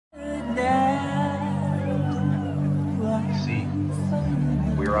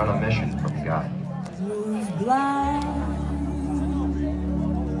was blind,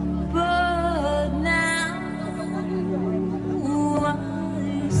 but now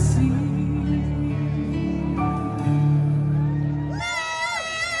I see.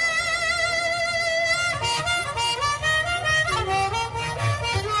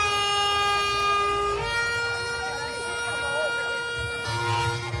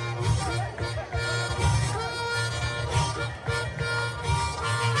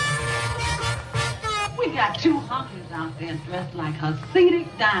 We got two honkies out there dressed like Hasidic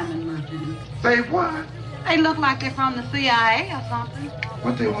diamond merchants. Say what? They look like they're from the CIA or something.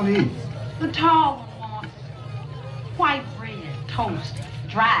 What they want to eat? The tall one wants white bread, toast,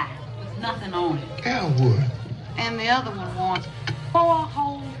 dry, with nothing on it. Elwood. And the other one wants 4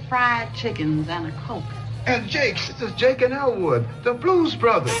 whole fried chickens and a Coke. And Jake, this is Jake and Elwood, the Blues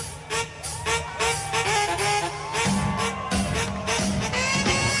Brothers.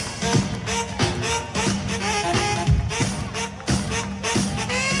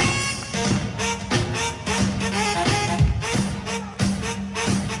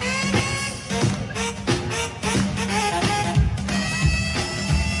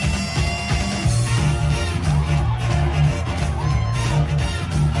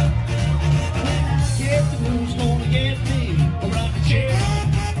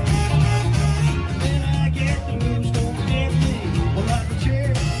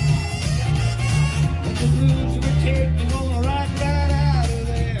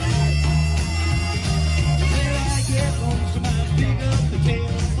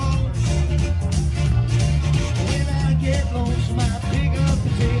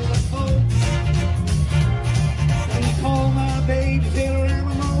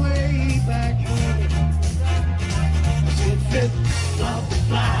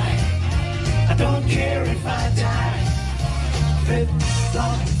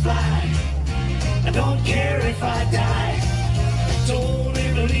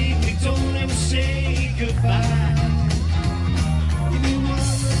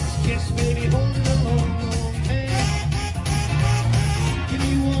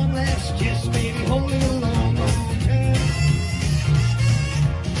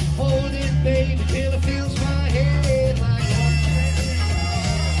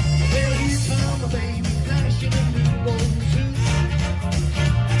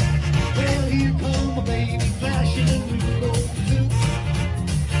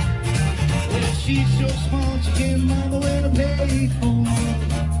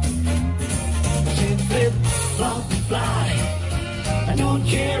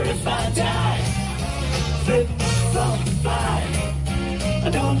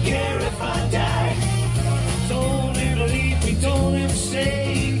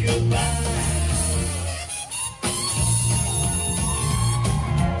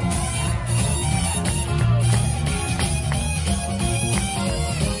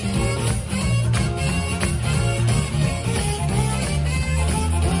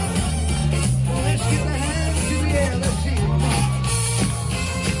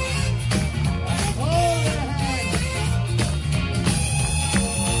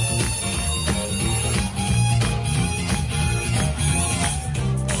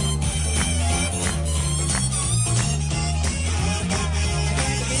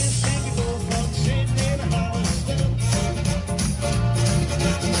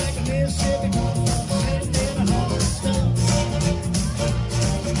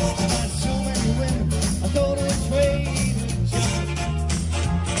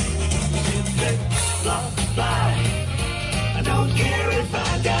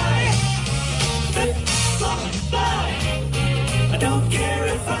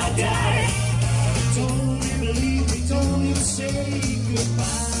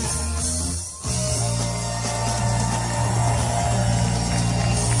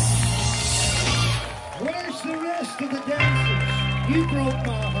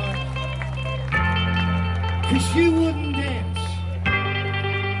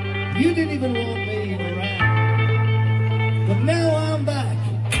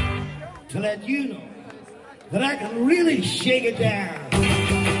 Shake it down.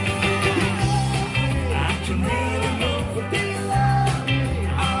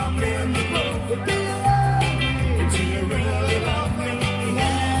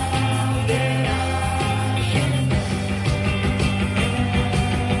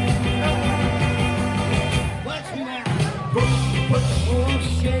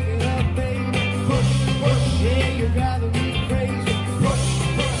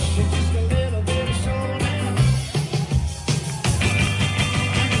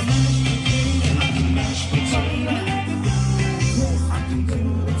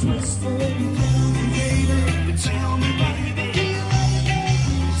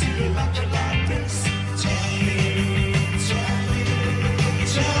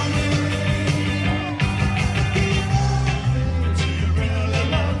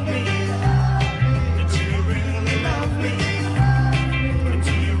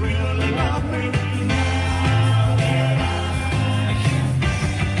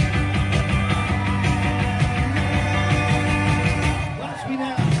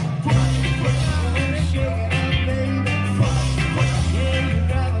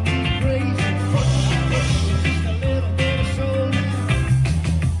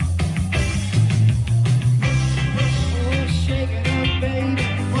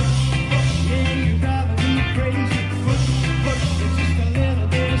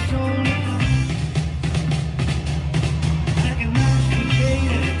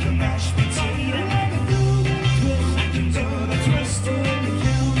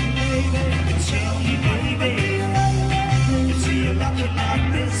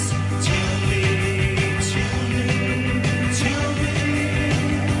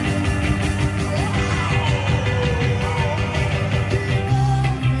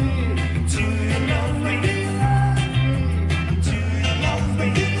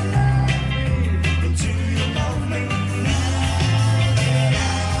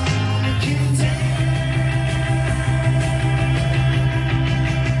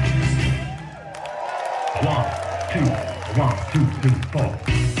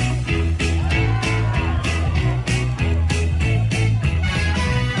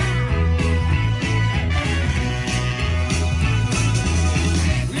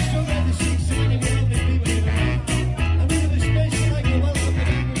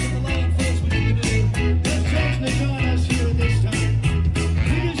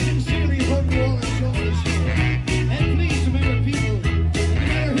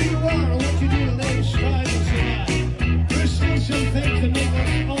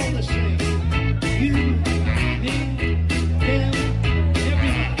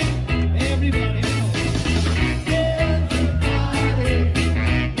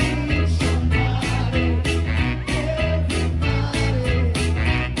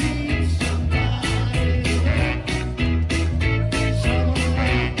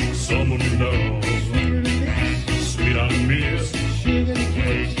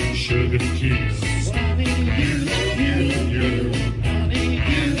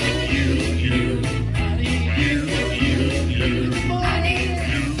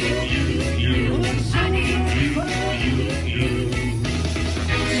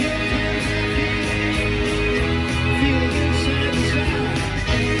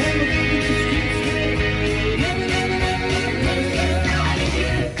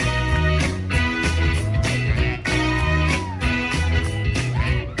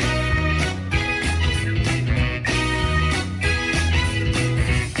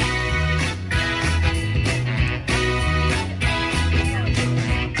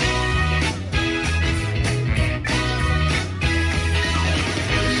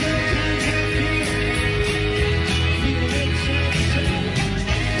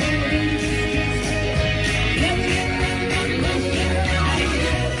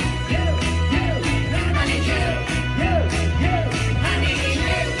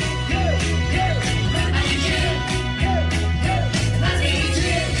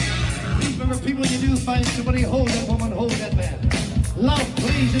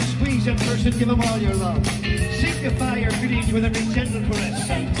 Please and squeeze that person, give them all your love. Signify your greetings with every gentle caress.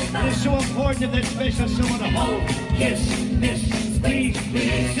 It is so important if that special someone to hold. Kiss, miss, squeeze,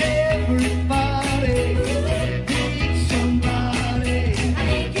 please. Everybody needs somebody.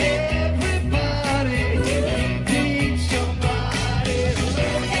 Everybody needs somebody.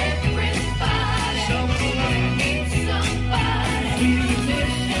 Everybody Someone needs somebody. sweet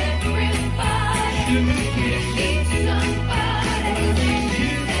kiss, Everybody sugar kiss. needs somebody.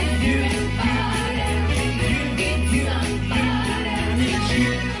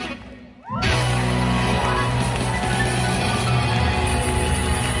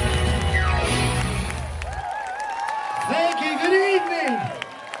 Thank you. Good evening.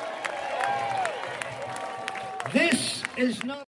 This is not